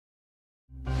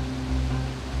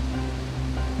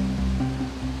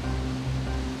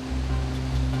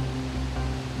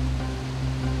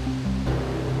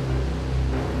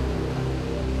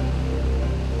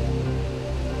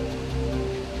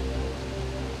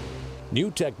New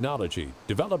technology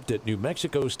developed at New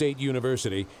Mexico State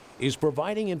University is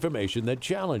providing information that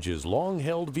challenges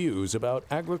long-held views about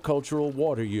agricultural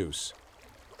water use.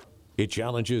 It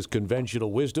challenges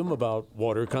conventional wisdom about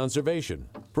water conservation,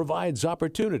 provides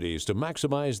opportunities to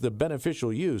maximize the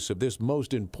beneficial use of this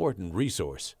most important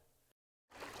resource,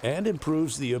 and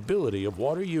improves the ability of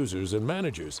water users and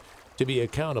managers to be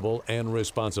accountable and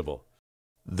responsible.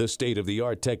 The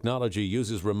state-of-the-art technology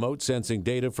uses remote sensing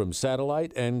data from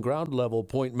satellite and ground-level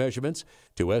point measurements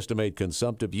to estimate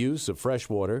consumptive use of fresh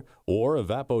water or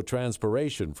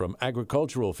evapotranspiration from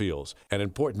agricultural fields, an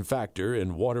important factor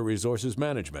in water resources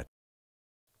management.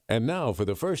 And now, for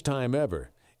the first time ever,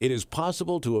 it is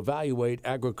possible to evaluate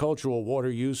agricultural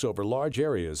water use over large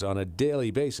areas on a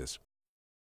daily basis.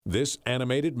 This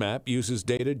animated map uses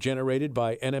data generated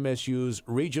by NMSU's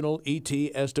Regional ET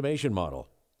Estimation Model,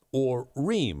 or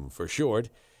REEM for short,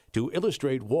 to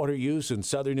illustrate water use in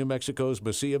southern New Mexico's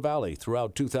Mesilla Valley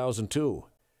throughout 2002.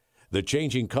 The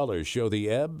changing colors show the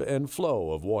ebb and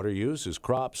flow of water use as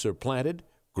crops are planted,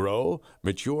 grow,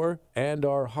 mature, and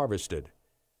are harvested,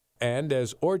 and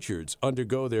as orchards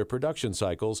undergo their production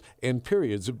cycles and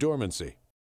periods of dormancy.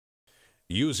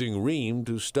 Using REEM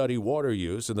to study water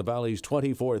use in the valley's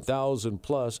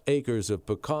 24,000-plus acres of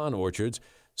pecan orchards,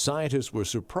 scientists were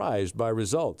surprised by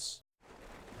results.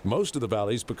 Most of the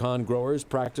valley's pecan growers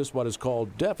practice what is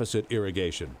called deficit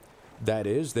irrigation. That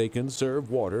is, they conserve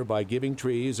water by giving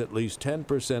trees at least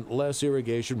 10% less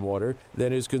irrigation water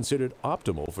than is considered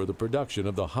optimal for the production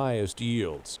of the highest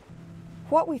yields.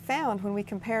 What we found when we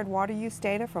compared water use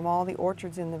data from all the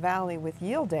orchards in the valley with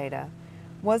yield data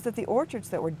was that the orchards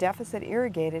that were deficit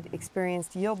irrigated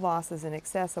experienced yield losses in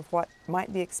excess of what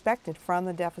might be expected from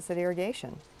the deficit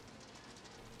irrigation.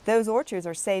 Those orchards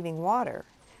are saving water,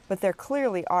 but there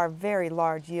clearly are very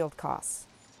large yield costs.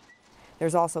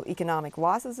 There's also economic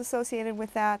losses associated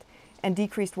with that and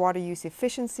decreased water use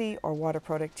efficiency or water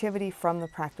productivity from the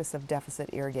practice of deficit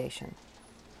irrigation.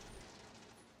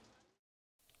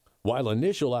 While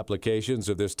initial applications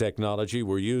of this technology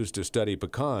were used to study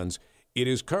pecans, it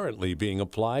is currently being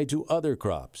applied to other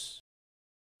crops.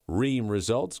 REEM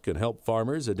results can help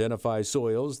farmers identify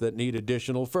soils that need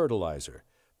additional fertilizer,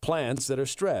 plants that are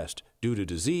stressed due to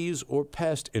disease or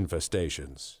pest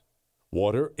infestations,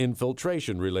 water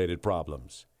infiltration-related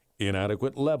problems,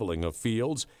 inadequate leveling of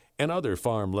fields, and other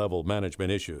farm-level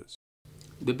management issues.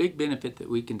 The big benefit that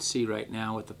we can see right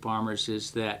now with the farmers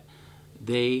is that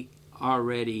they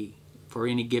already, for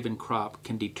any given crop,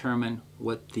 can determine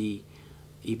what the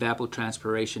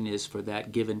evapotranspiration is for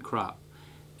that given crop.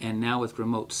 And now with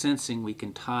remote sensing, we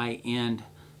can tie in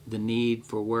the need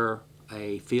for where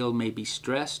a field may be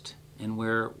stressed and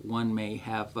where one may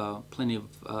have plenty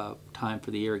of time for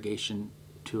the irrigation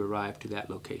to arrive to that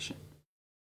location.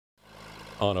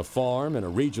 On a farm and a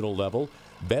regional level,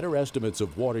 better estimates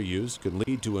of water use can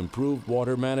lead to improved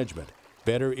water management,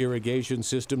 better irrigation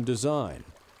system design,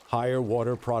 higher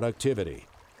water productivity,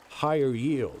 higher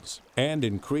yields, and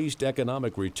increased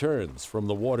economic returns from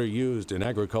the water used in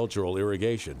agricultural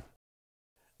irrigation.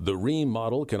 The REEM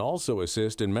model can also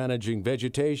assist in managing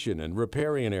vegetation and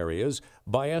riparian areas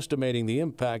by estimating the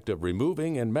impact of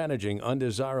removing and managing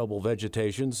undesirable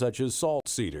vegetation such as salt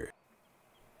cedar.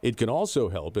 It can also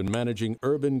help in managing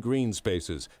urban green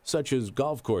spaces such as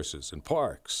golf courses and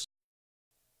parks.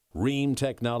 REEM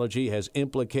technology has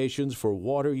implications for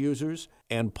water users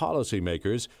and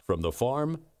policymakers from the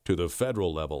farm to the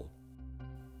federal level.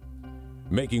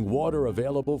 Making water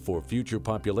available for future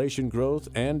population growth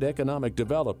and economic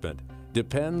development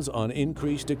depends on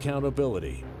increased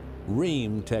accountability.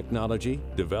 REEM technology,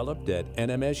 developed at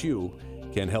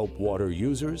NMSU, can help water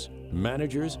users,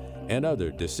 managers, and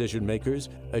other decision makers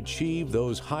achieve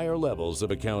those higher levels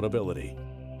of accountability.